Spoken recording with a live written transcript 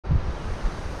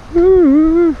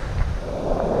Right,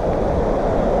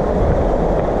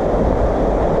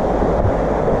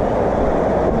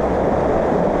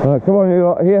 come on, you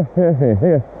lot. Here. Hey.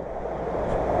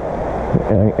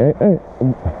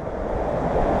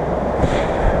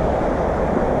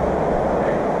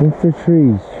 Into the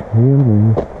trees.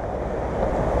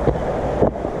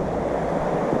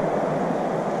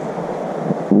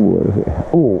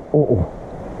 Oh.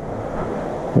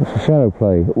 What's the shadow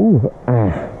play?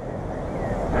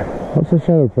 What's the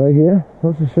shadow play here?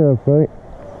 What's the shadow play?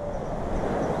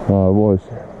 Oh, it was.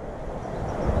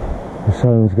 The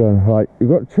sun's gone. Right, you've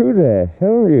got two there,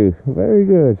 haven't you? Very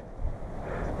good.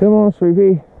 Come on,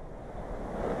 sweetie.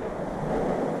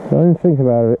 Don't even think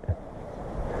about it.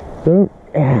 Don't.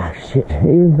 Shit.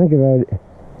 Even think about it.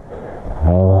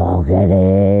 Oh, get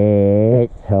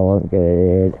it. I won't get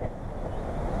it.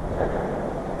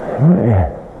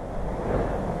 Right.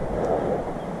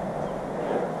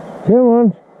 Come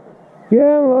on.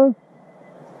 There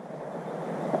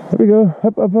we go.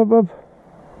 Up.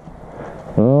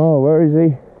 Oh, where is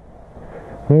he?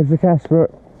 Where's the Casper?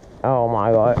 Oh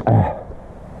my god.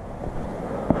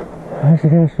 Where's the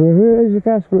Casper? Where's the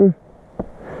Casper?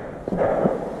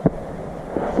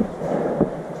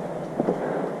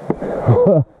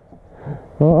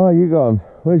 Oh, you got him.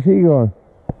 Where's he gone?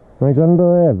 He's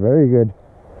under there. Very good.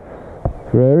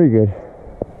 Very good.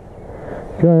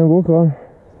 Come on, walk on.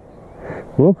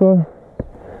 Walk on.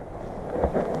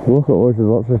 Oh, there's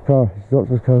lots of cars. Come on,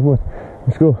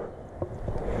 let's go.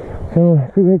 Come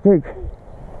on, quick.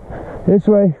 This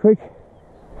way, quick.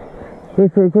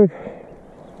 Quick.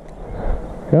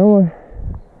 Come on.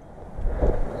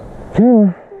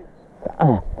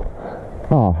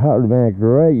 Oh, that would have been a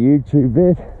great YouTube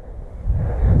vid.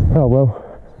 Oh well.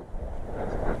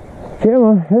 Come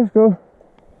on, let's go.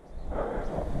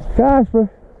 Casper,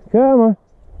 come on,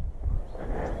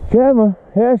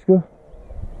 let's go.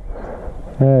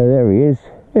 There he is.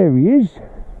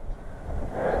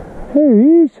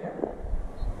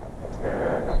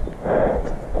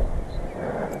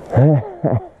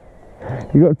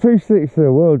 You got 2 sticks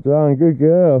there, well done, good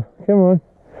girl. Come on.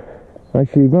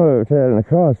 Actually, you might have to in the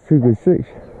car, it's 2 good sticks.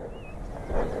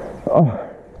 Oh.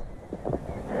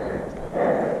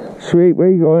 Sweet, where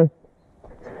are you going?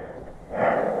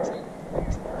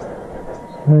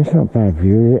 No, it's not bad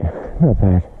view, is it? Not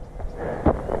bad.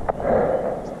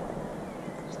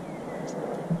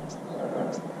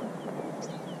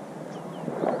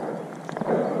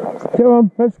 Come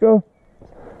on, let's go.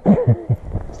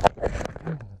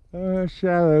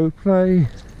 Shadow play.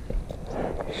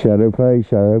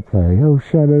 Oh,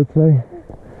 shadow play.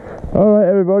 Alright,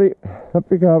 everybody.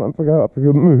 Up you go.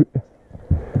 Moot.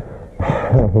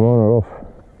 Come on, off.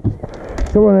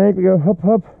 Come on, here we go. Hop.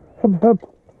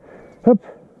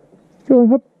 Go on,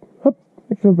 hop.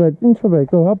 Into the bed.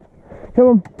 Go, hop. Come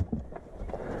on,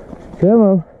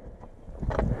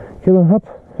 hop.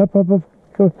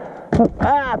 Go. Hop.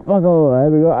 Buckle. There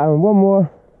we go. And one more.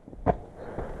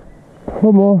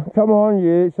 Come on,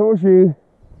 you. It's always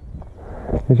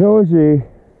you.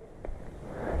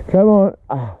 Come on.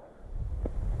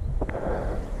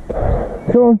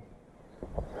 Come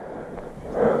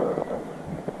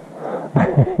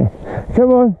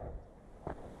on.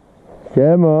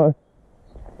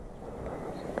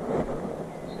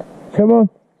 Come on.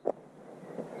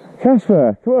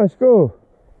 Casper, come on, let's go.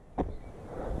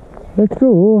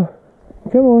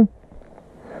 Come on.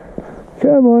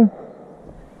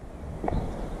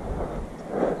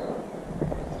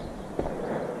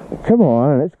 Come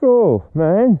on, let's go,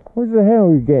 man. What the hell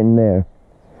are you getting there?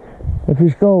 If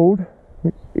it's gold,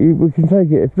 we can take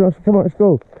it. If not, come on, let's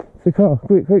go. It's the car,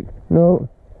 quick. No.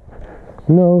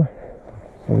 I'm going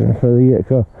to throw the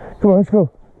car. Come on, let's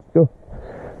go.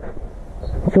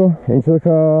 Come on, into the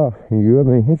car. You and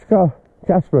me, into the car.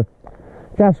 Casper.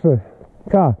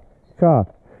 Car.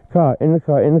 In the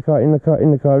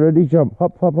car. Ready, jump.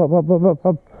 Hop.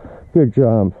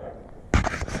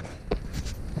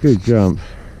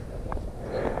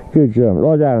 Good jump.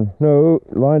 Lie down. No,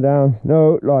 lie down.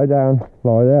 Lie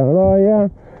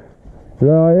down.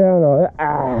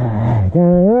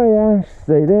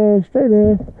 Stay there.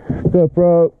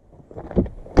 GoPro.